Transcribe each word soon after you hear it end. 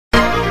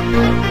Hey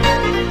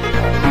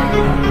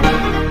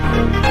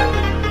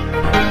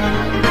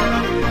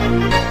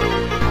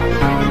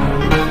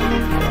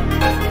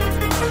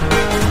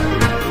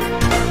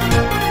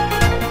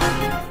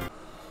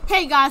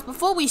guys,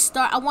 before we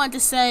start, I wanted to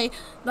say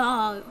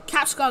the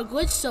capture card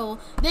glitch. So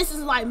this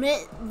is like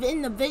mid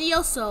in the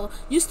video, so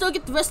you still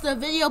get the rest of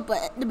the video,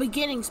 but the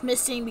beginning's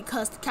missing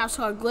because the capture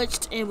card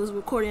glitched and it was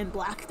recorded in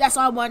black. That's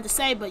all I wanted to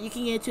say, but you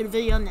can get into the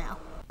video now.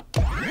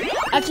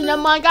 Actually,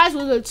 never mind, guys.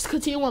 We're gonna just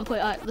continue one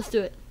play. All right, let's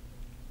do it.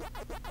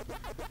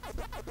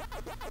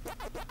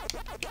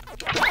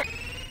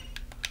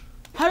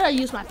 How did I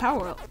use my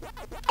power up?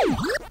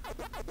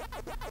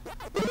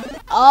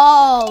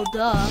 Oh,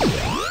 duh.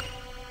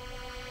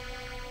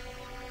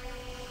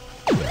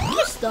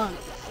 It's done.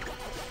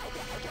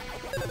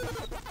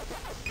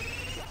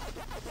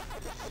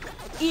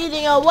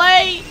 Eating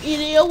away,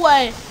 eating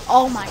away.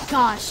 Oh my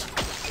gosh.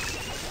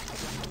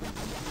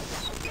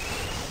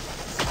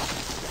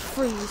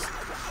 Freeze.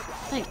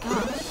 Thank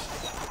gosh.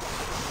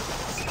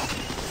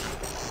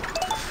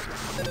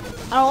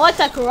 I don't like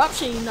that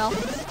corruption, you know.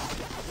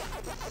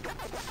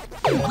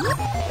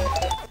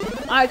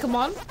 Alright, come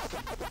on.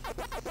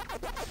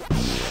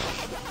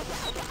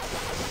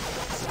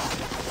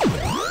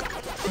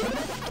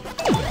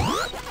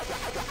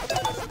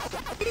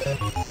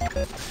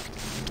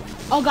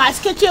 Oh guys,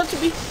 catch up to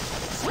me.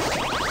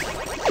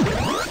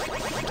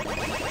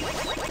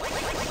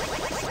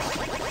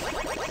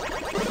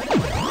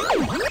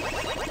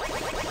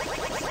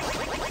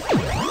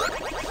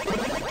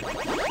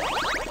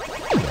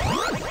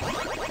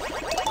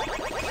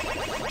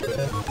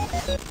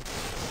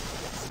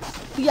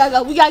 We gotta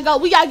go, we gotta go,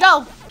 we gotta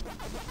go.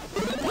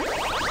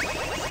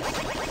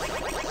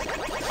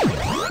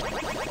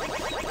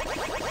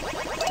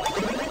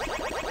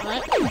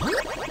 Alright.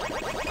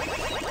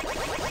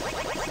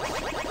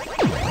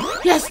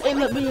 Yes, it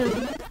let me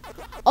in.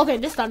 Okay,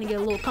 this is starting to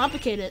get a little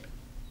complicated.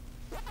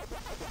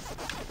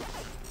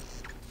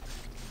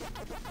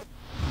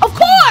 Of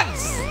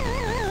course!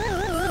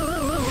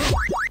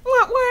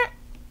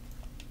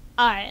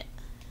 Alright.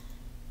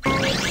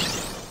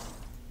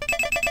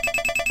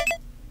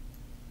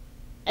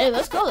 Hey,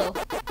 let's go though.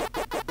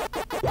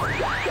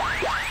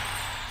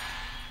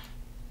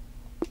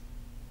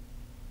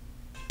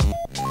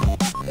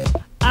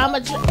 I'm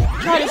gonna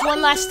try this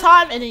one last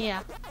time and then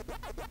yeah.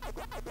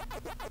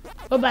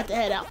 We're about to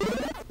head out.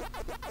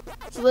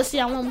 So let's see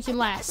how long we can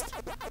last.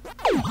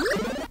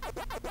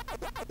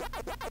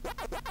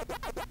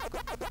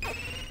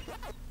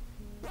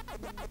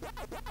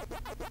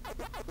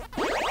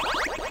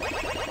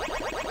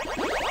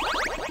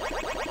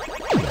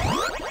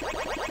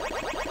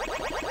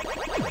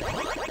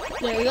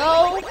 There we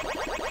go.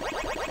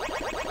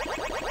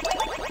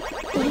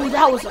 Ooh,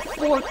 that was a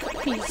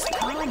 4-piece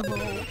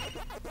combo.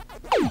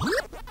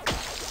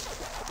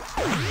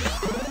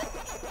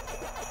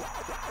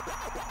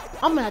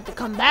 I'm gonna have to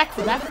come back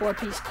for that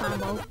 4-piece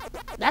combo.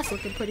 That's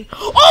looking pretty.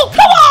 Oh,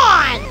 come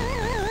on!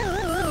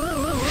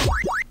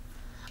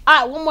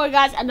 Alright, one more,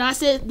 guys. And I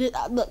said,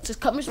 look,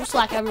 just cut me some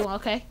slack, everyone,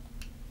 okay?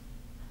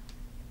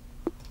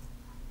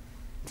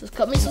 Just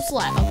cut me some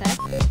slack, okay?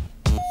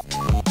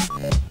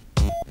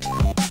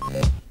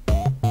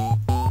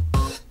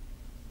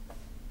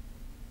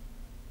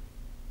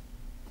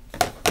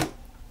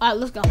 Alright,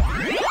 let's go.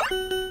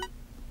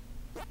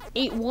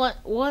 Eat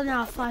one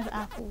out of 5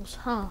 apples,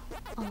 huh?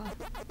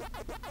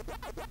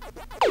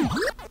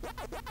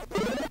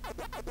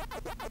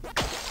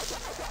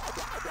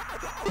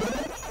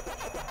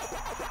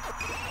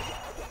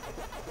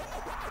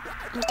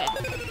 Okay.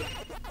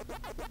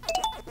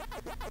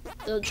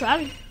 Still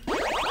trying.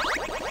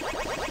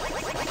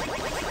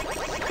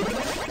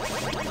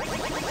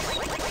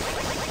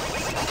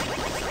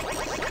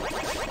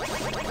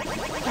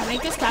 Can I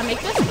make this? Can I make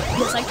this?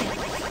 Yes, I can.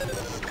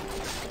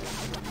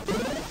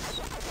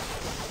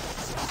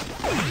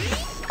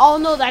 Oh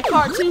no, that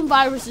cartoon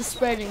virus is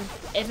spreading.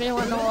 If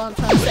anyone knows what I'm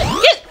trying to say.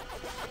 Get!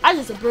 I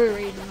just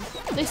obliterated them.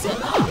 They said,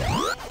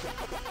 oh.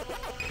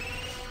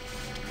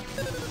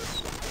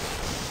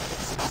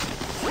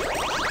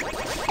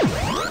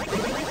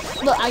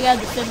 Look, I gotta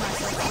defend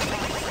myself.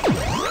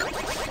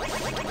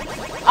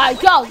 Alright,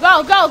 go,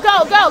 go, go,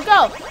 go, go,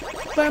 go!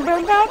 Burn,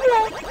 burn, burn,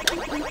 burn.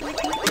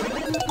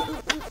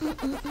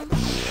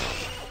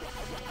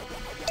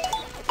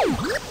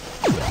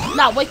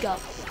 Now, wake up.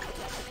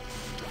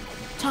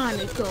 Time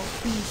to go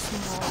be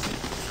small.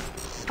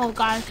 Oh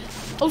god.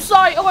 Oh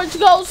sorry, Orange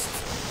Ghost.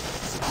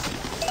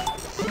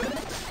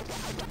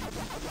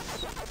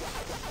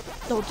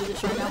 Don't do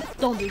this right now.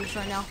 Don't do this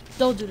right now.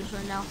 Don't do this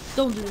right now.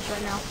 Don't do this right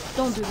now.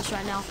 Don't do this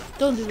right now.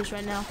 Don't do this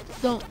right now.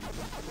 Don't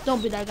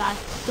be that guy.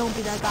 Don't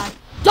be that guy.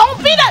 Don't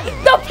be that.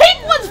 The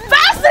pink one's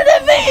faster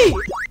than me.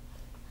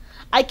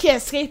 I can't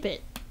escape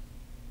it.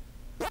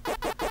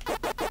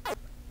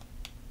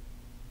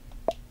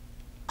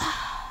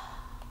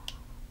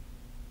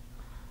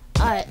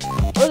 Alright,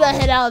 we're gonna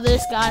head out of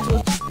this, guys.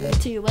 We'll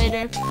see you later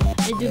and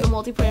do the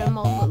multiplayer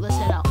mode, but let's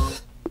head out.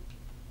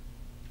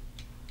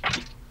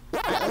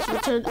 Alright, let's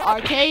return to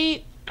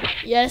arcade.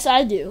 Yes,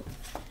 I do.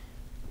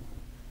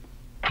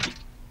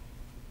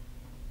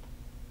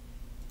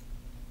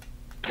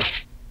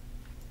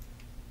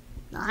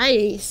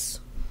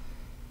 Nice.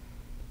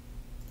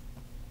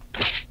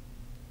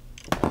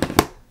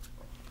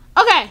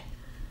 Okay.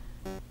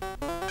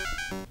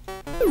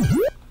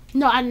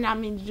 No, I did not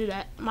mean to do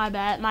that. My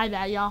bad,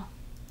 y'all.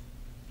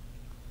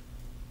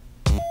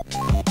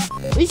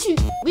 At least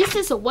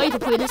it's a way to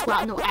play this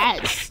without no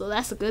ads, so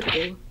that's a good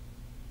thing.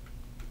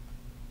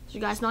 So you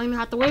guys don't even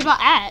have to worry about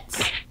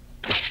ads.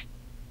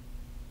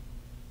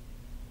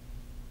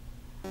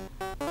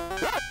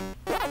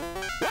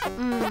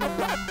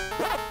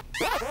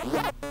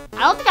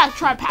 I don't think I've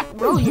tried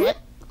Pac-Man yet.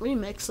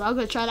 Remix, so I'm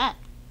gonna try that.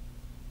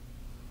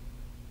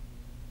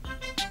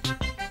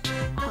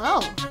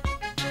 Hello.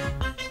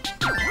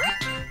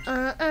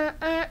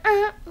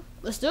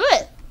 Let's do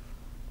it.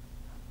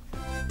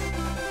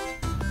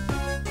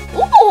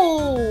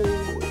 Ooh.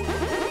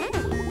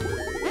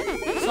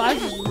 So I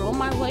just roll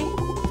my way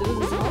through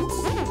the zones.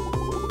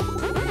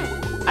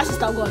 I should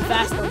start going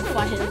faster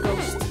before I hit a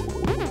ghost.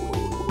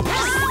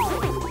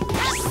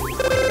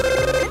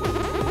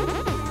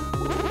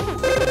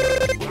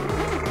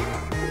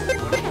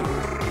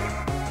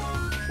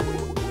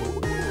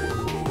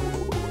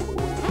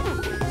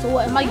 So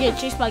what, am I getting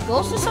chased by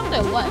ghosts or something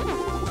or what?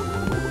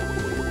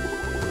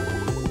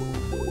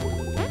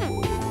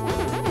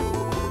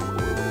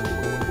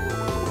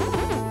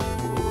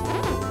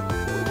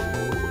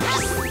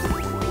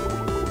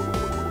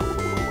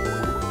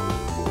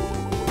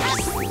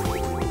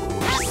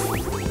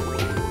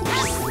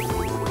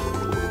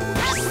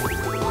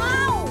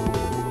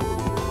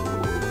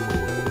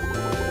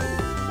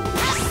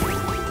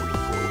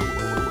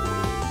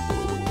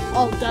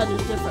 Oh, that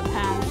is different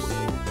paths.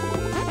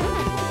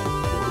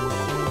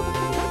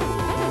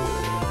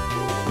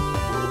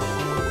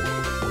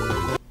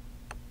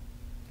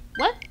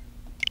 What?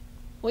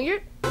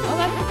 Weird?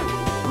 Okay.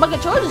 My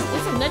controller just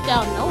disconnected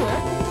out of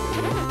nowhere.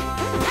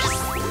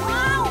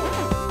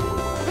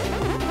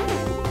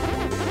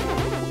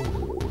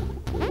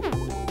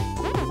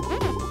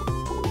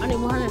 I need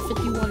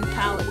 151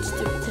 pallets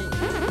to obtain.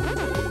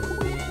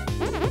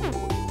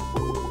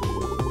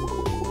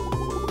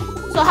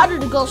 So how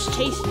did the ghost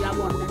chase you, I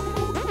wonder?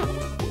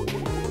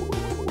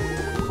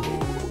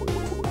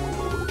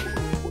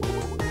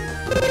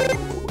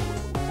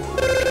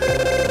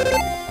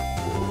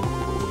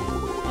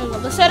 There we go,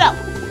 let's set up.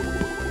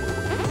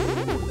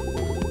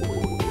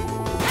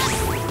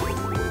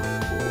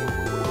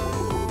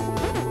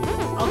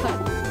 Okay.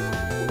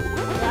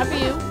 Grab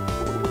you.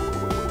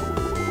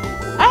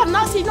 I have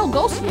not seen no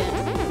ghost yet.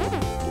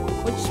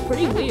 Which is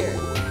pretty weird.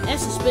 And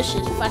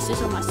suspicious if I say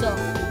so myself.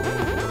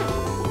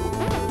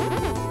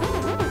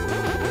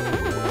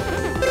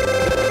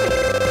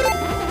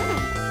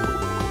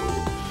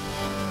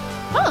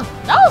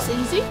 That was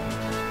easy.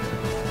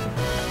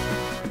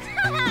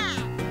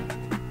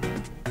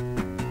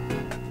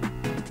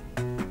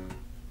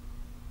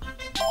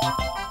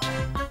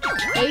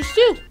 Phase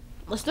 2.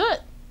 Let's do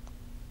it.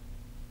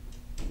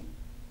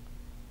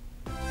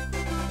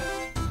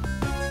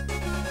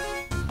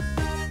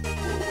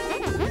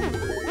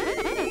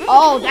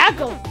 Oh, that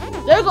goes.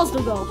 There goes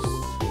the ghost.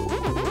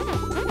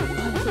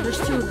 Okay, so there's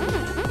 2 of them.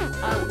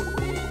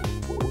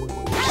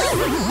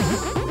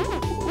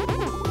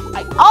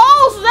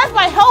 Oh, so that's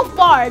my health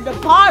bar, the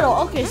bottle.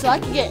 Okay, so I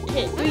can get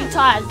hit 3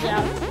 times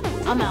now.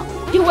 I'm out.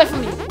 Get away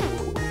from me.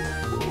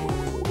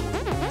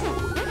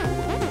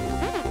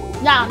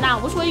 Now,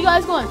 which way you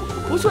guys going?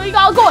 Which way you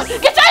guys going?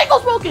 Get your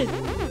ankles broken!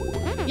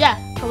 Yeah,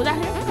 come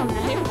down here, come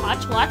down here.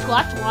 Watch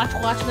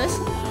this.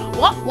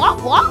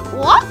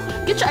 What?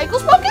 Get your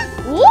ankles broken?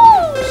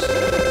 Whoosh!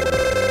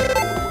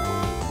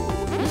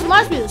 This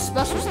reminds me of the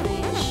special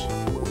stage.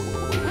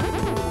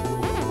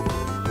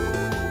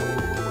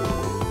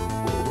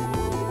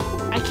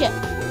 I can't.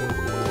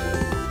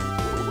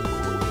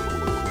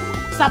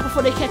 Stop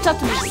before they catch up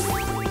to me.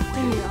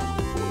 There you go.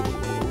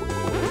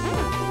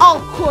 Oh,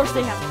 of course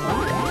they have to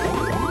fly.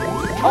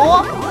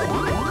 Oh.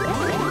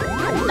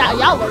 Now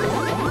y'all learn.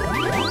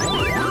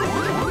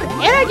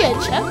 And I get a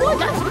checkpoint?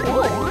 That's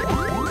cool.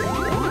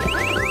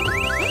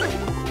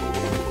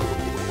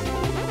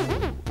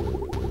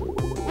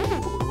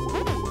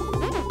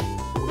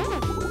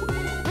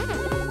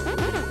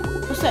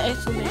 What's that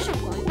exclamation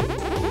point?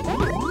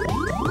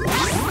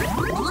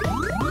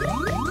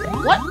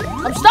 What?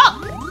 I'm stuck!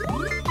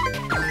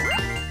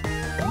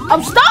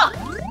 I'm stuck!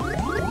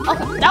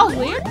 Okay, that was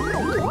weird.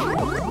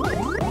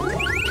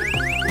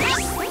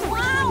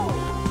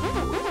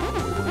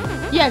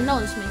 Yeah,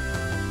 notice me.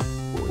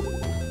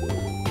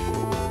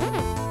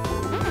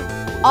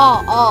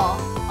 Oh.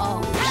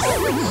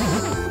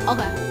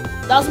 Okay,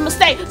 that was a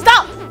mistake.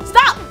 Stop!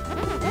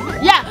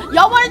 Yeah,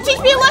 y'all want to teach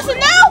me a lesson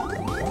now?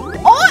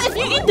 Oh, if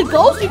you eat the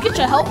ghost, you get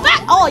your health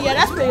back? Oh, yeah,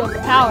 that's pretty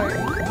overpowered.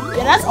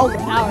 Yeah, that's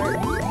overpowered.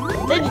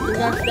 They need to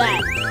nerf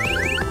that.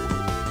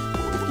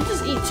 If you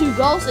just eat 2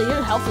 ghosts and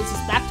your health is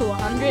just back to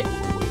 100,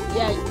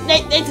 yeah,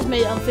 they just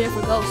made it unfair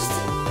for ghosts.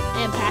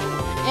 And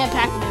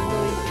Pac-Man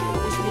really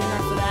needs to be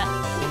nerfed for that.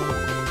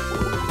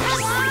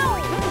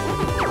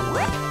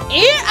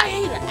 And I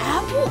ate an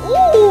apple?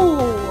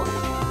 Ooh!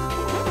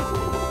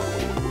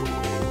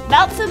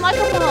 Bouncing like a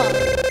bug.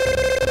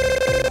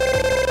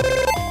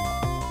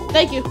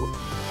 Thank you.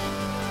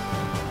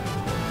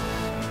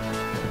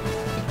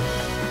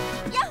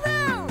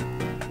 Yahoo!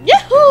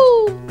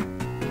 Yahoo!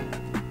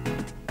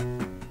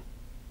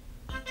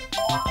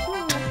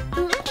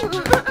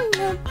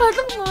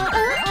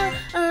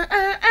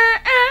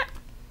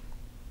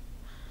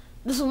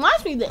 This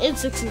reminds me of the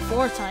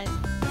N64 type.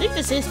 I think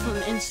this is from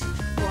the N64.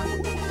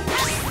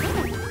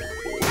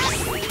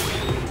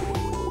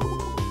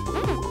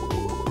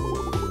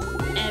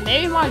 And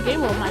maybe Mario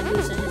Game World might do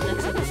this in his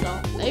next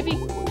episode. Maybe.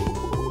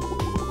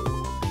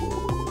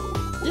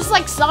 Just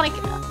like Sonic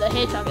the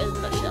Hedgehog in a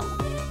nutshell.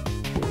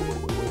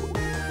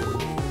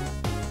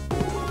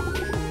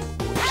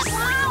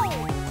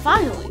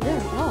 Finally, there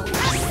we go.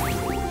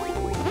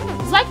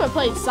 It's like we're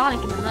playing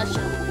Sonic in a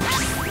nutshell.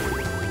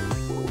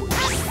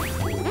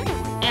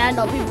 And I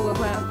know people will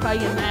probably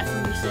get mad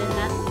for me saying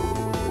that.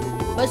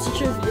 But it's the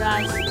truth, you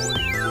guys.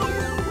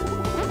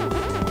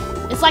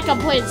 It's like I'm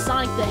playing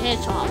Sonic the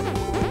Hedgehog.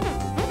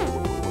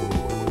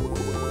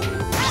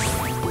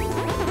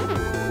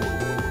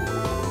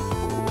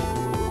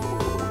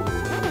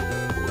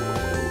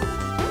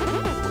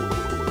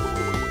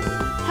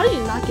 How do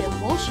you not get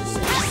motion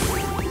sickness?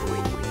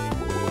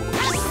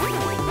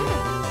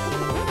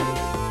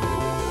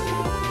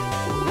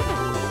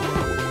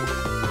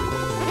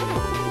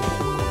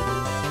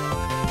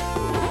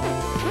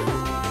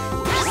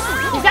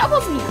 Is that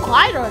supposed to be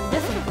Clyde or a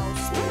different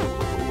ghost?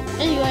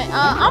 Anyway,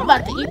 I'm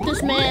about to eat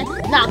this man.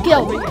 Now get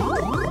over here.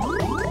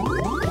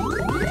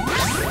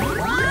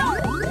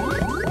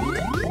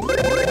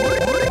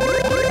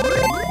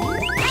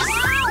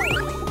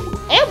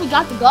 And we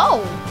got the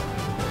gold.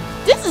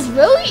 This is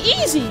really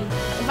easy,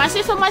 if I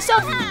say so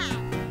myself.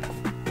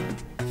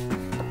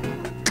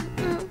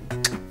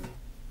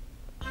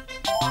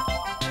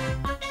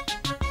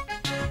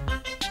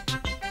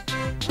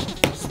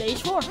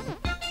 Stage 4.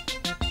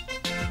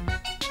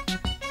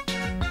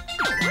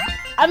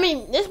 I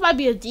mean, this might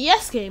be a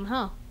DS game,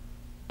 huh?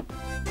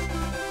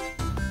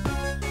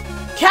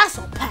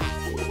 Castle Pack.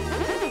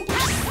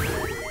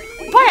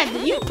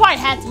 You probably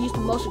had to use the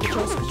motion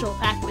controls to control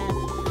Pac-Man.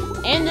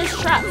 And there's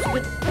traps.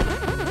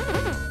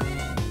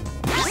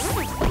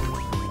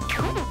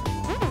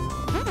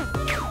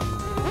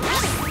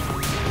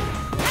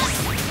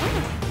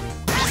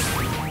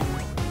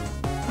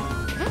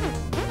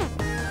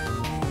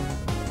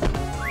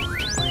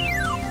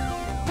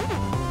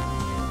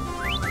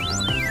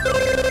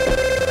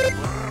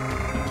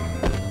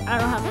 I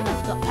don't have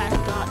enough pack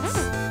dots.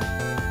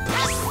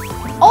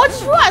 Oh, I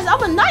just realized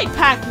I'm a night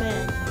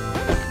Pac-Man.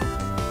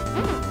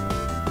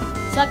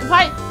 So I can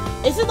probably...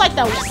 Is it like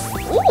that?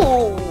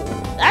 Ooh,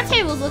 that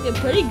table's looking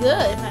pretty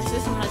good if I say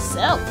so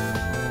myself.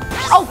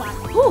 Oh god,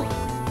 whew.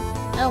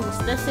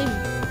 That saved me.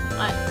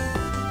 Alright.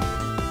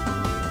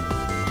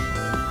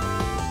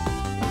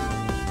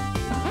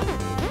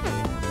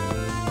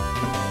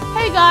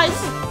 Hey guys.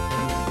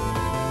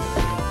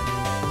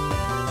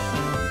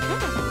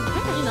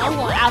 I'm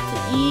going out to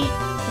eat,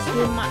 just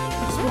experiencing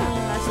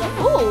myself.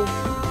 Ooh,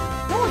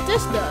 I know what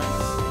this does.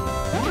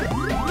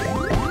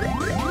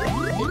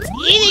 It's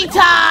eating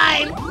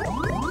time!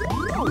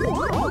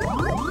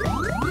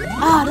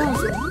 Ah, that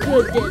was a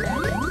good dinner,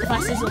 if I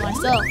say so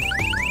myself.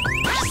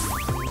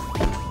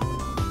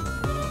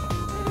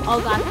 Oh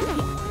god.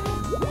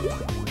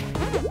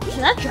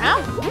 Should I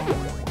drown?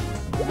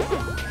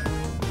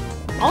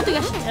 I don't think I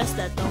should test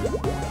that though.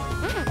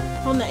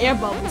 From the air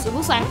bubbles, it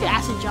looks like I could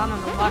actually drown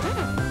on the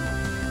water.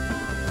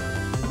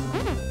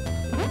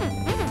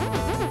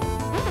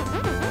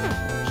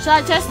 Should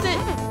I test it?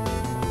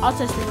 I'll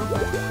test it real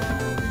quick.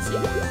 Let's see.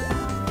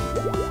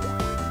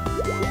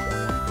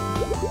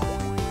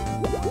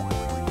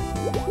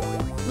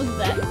 Look at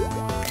that.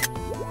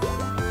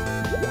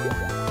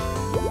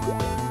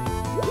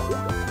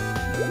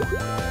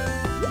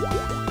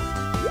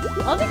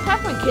 I don't think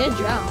Pac-Man can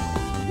drown.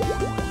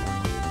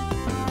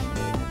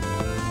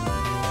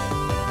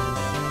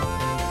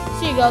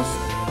 See you goes.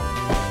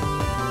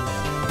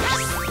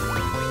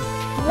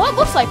 What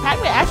looks like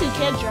Pac-Man actually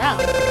can't drown.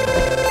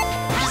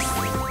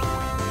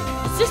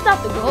 Is this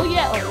not the goal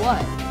yet, or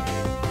what?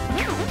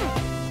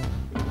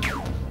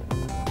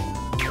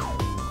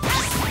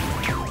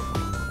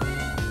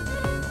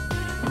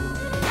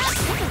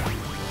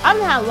 I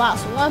haven't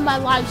lost one of my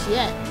lives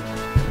yet.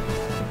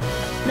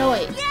 No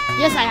wait,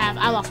 yes I have.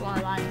 I lost one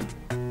of my lives.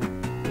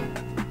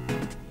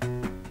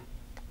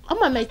 I'm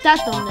gonna make that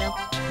thumbnail.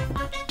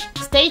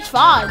 Stage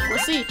 5.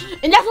 Let's see,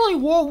 and that's only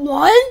World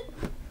 1.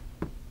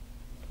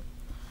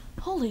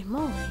 Holy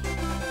moly.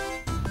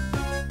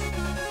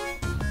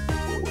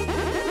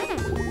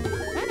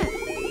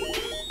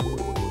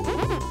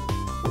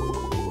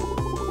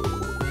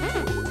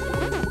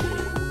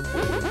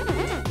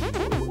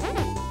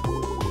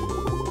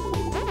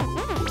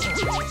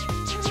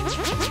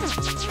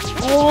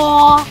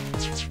 Oh,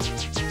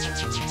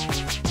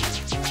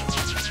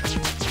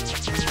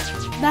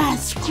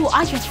 that's cool.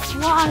 I can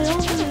fly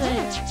over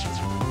there.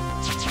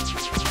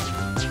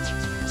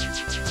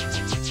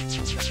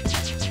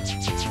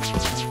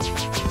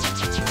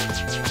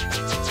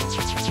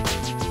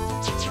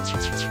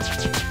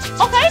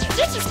 Okay,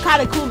 this is It's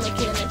kind of cool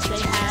mechanics they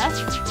have.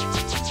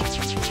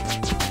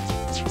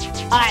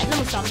 Alright, let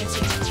me stop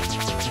missing.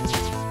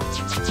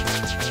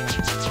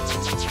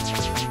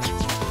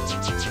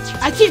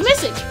 I keep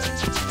missing.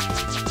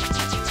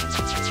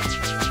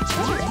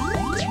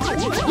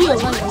 You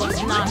gonna run away?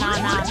 Nah.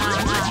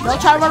 Don't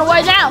try to run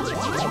away now.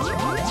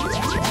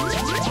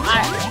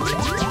 Alright.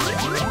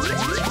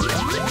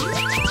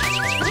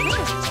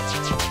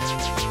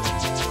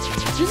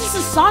 This is a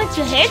Sonic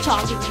the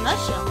Hedgehog in a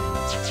nutshell.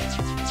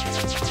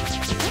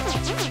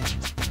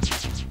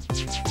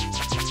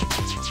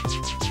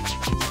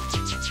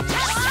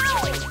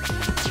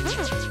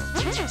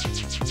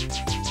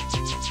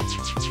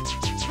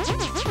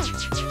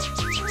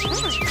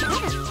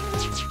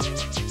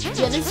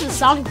 Yeah, this is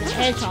Sonic the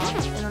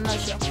Hedgehog in a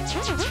nutshell.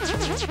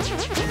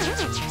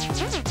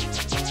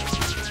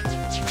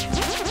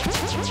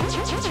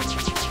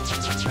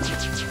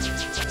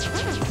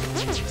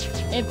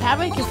 And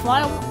Pac-Man can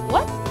fly on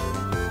what?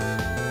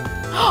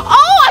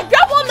 Oh, I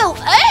grabbed on the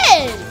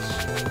edge!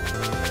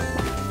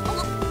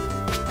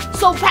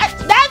 So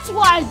that's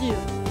what I do.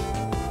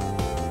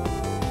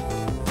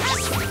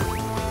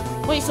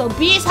 Wait, so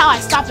B is how I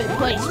stop in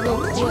place real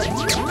quick.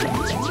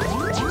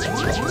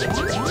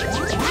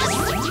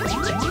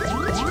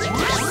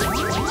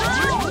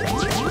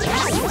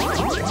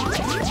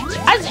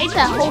 I just ate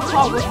that whole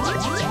car with me.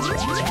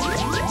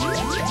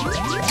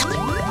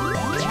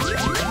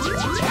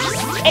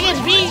 And then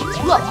B,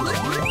 look,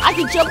 I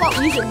can jump up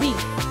using B.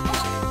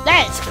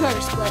 That's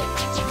cursed, but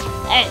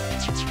hey,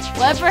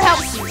 whatever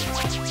helps you.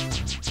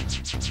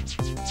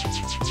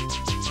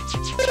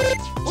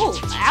 Ooh,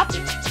 an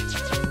apple.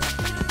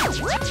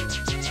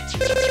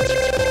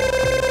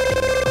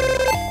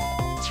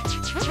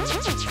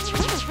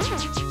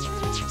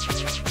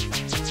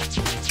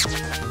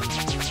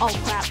 Oh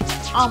crap,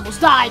 I almost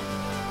died.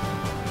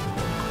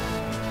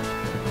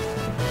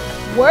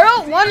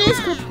 World 1 is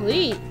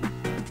complete.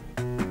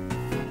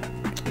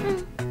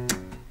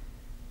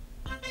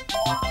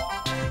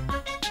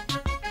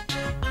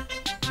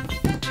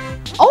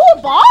 Oh,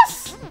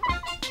 boss?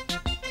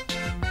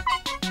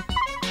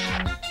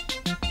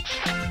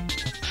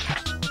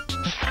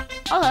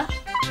 Okay.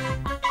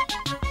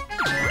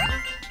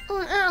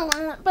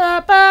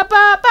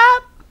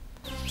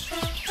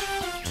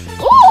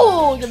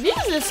 Ooh, the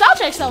music and the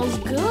soundtrack sounds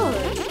good.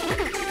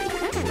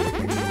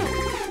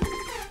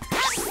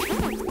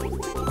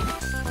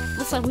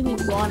 Looks like we need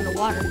to go on the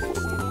water.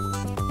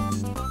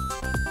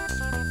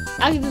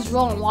 I can just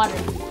roll in water.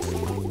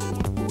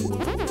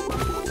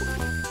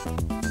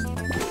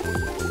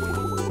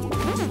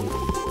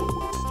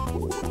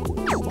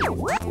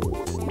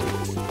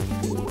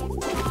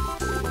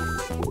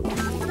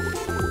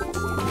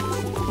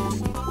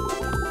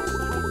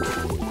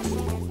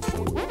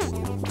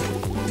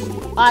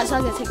 Alright, so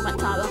I'm gonna take my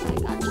time. Okay,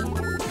 gotcha.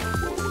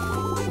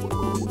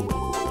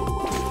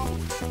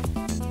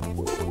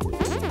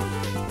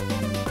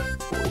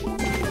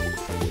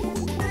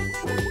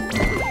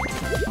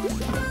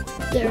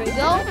 There we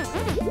go.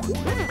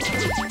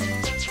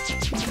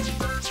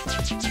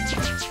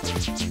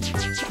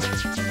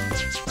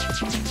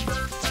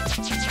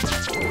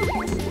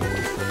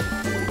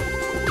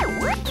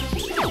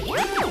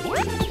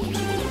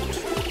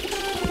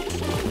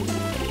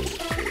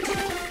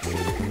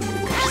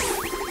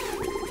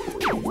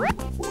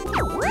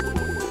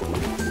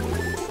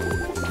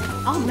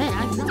 Oh man, I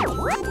know.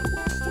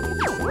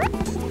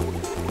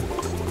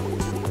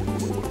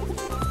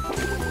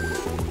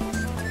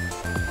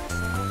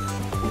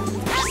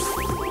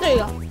 There you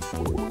go.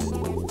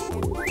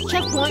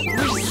 Checkpoint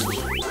reached.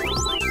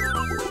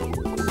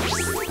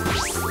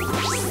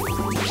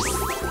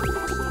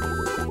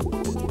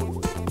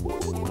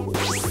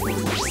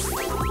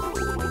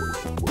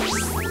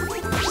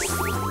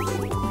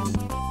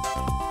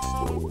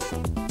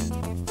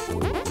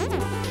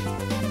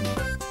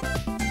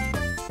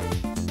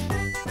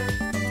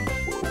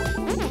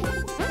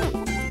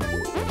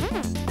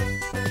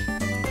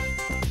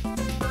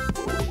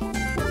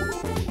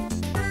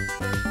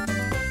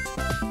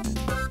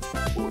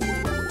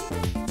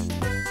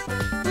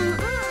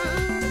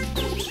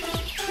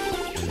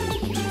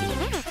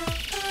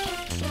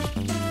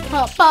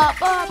 Ba ba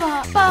ba ba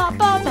ba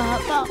ba ba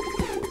ba.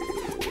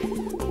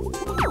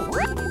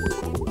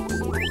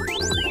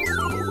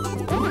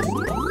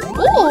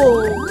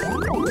 Ooh.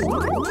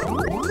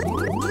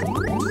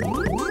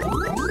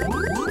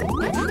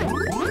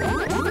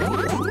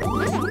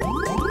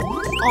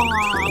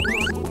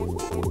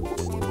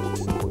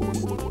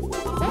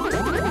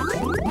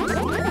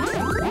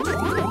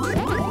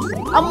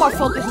 I'm more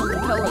focused on the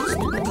pellets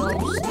than the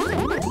ghost.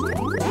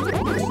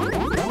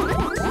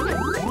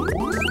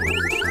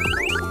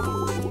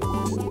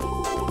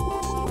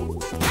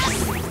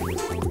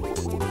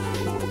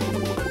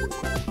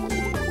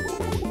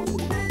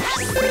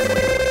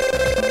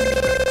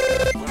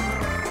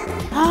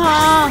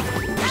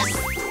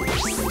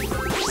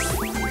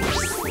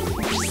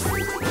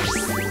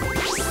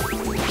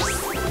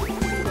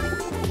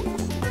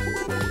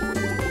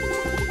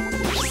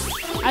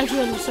 I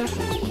drew in the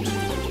circle.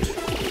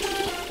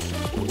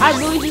 I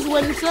really just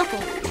went in a circle.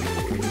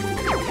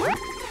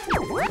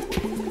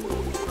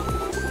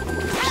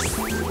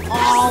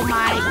 Oh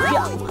my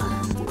god.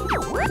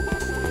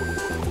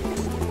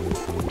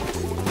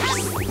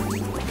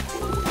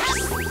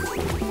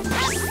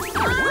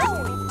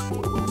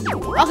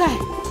 Okay.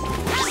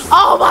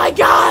 Oh my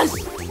gosh!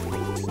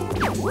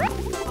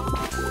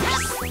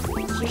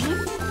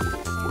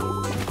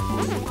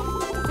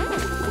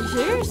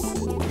 Seriously?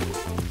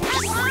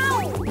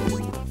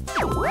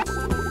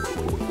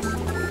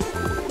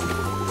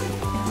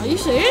 Are you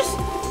serious?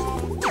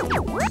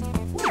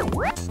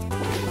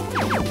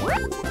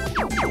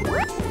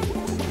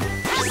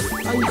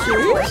 Are you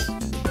serious?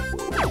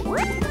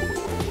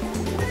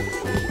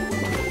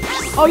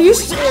 Are you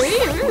serious?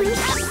 Are you serious?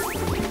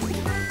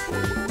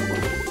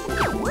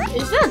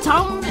 Is there a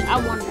time limit? I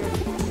wonder.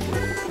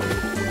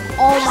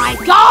 Oh my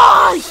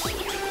gosh!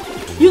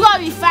 You gotta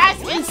be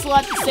fast and slow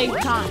at the same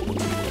time.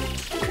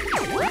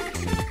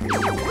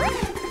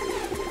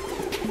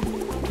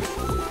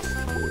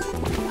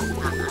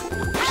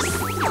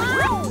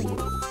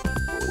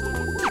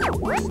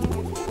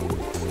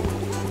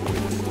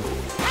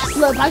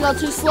 Look, if I go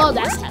too slow,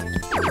 that's happening.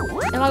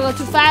 If I go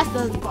too fast,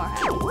 that's the part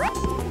happens.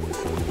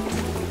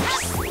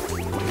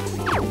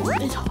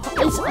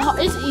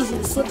 It's easy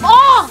to slip.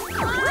 Oh!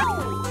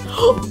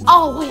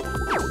 Oh, wait.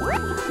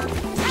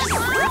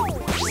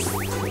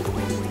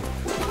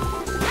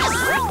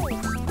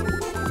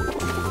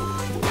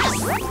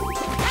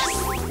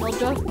 No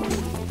joke.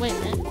 Wait a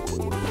minute.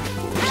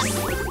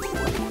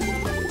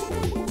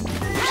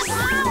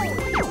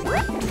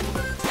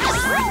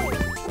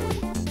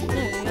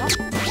 There you go.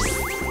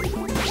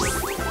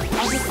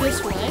 I'll get this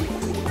way.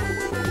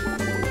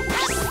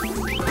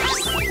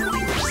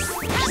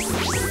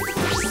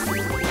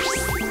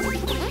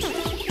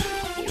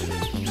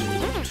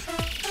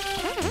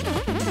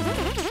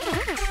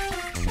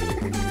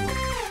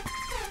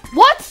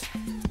 What?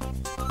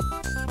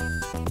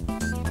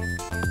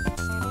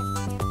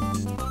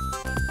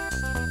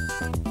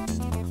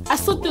 I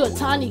slipped through a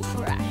tiny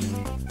crack.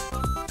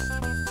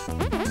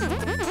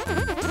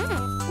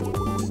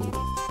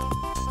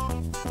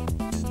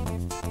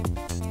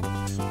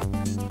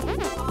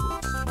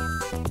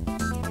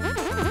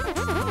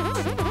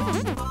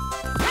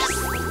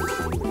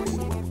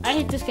 I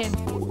hate this game.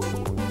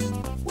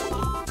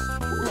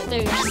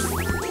 There you go.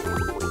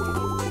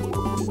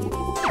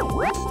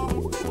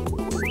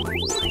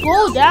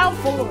 Pull down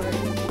forward.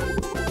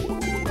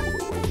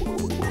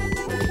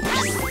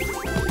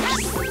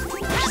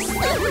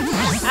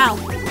 Ow.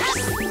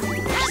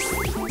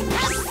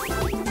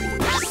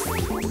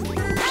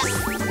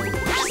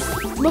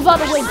 Move out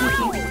of the way,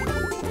 Dookie.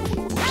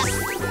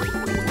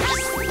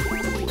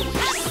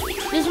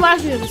 This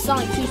reminds me of the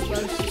Sonic 2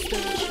 stage.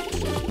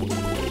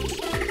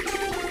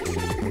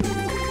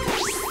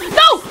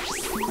 No!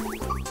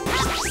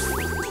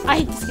 I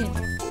hate this game.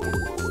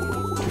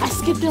 I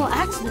skipped on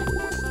accident.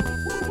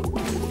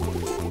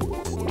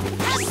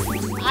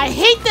 I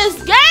hate this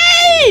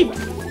game!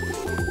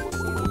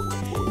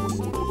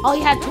 Oh,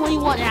 you had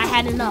 21 and I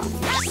had enough.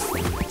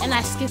 And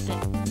I skipped it.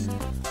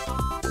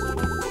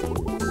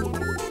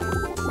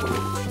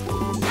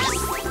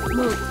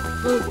 Move,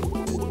 move.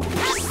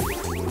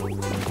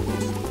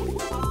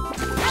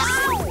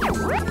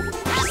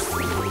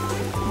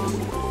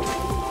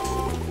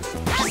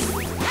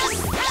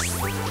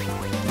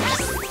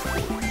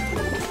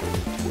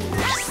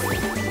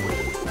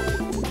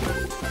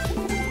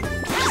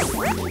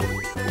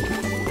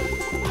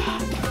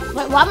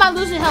 Wait, why am I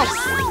losing health?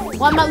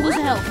 Why am I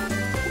losing health?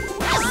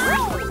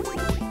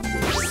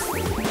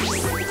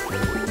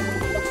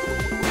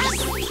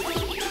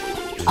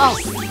 Oh,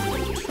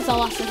 because I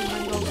lost it in my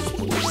ghost.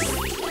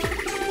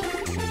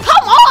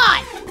 Come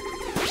on!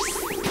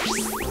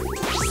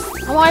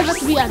 I'm already about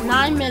to be at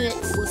 9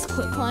 minutes. Let's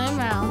quit playing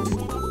around.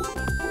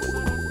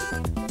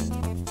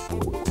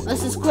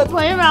 Let's just quit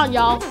playing around,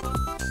 y'all.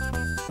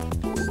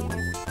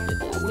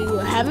 We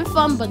were having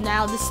fun, but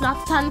now this is not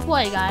the time to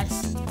play, guys.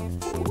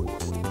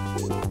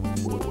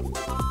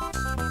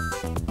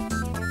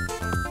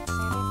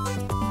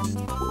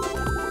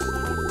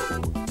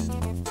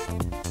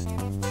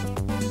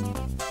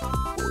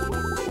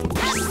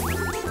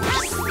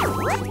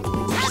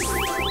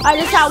 Alright,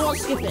 this is how I won't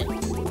skip it.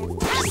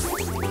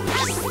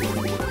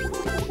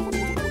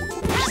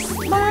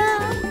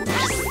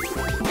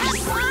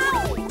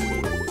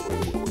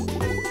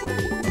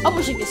 I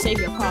wish you could save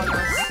your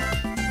progress.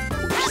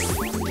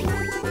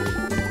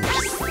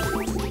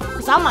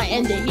 Because I might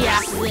end it here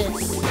after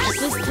this.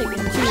 This is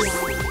taking too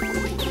long.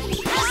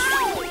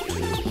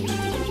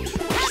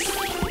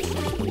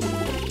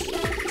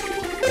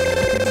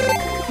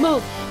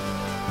 Move.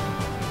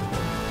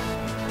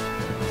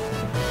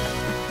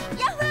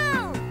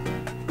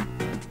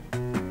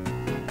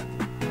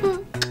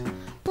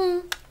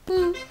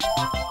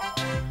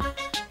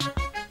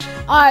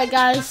 Alright,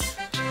 guys.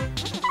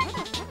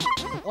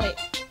 Wait.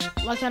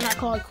 Why can't I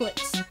call it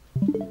quits?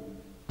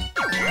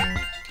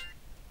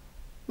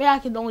 Maybe I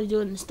can only do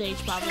it in the stage,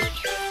 probably.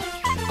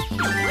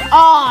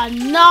 Oh,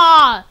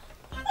 nah!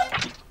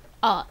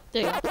 Oh,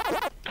 there you go.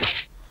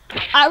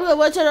 I really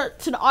went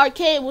to the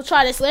arcade. We'll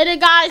try this later,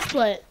 guys.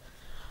 But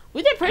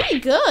we did pretty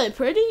good.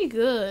 Pretty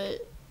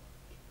good.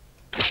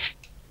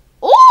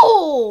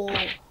 Ooh! Ooh!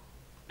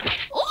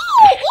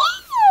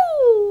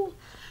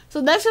 So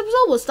next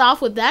episode we'll start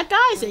off with that,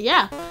 guys. And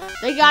yeah,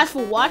 thank you guys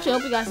for watching. I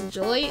hope you guys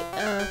enjoyed.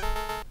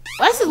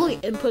 Let's just look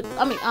at input.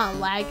 I mean,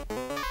 lag.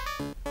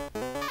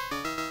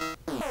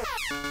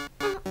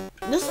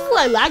 This is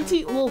like lag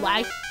to little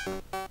lag.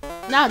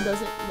 Now it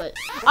doesn't, but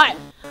alright.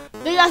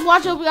 Thank you guys for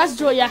watching. Hope you guys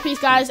enjoyed. Yeah, peace,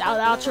 guys. Out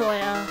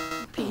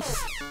outro. Peace.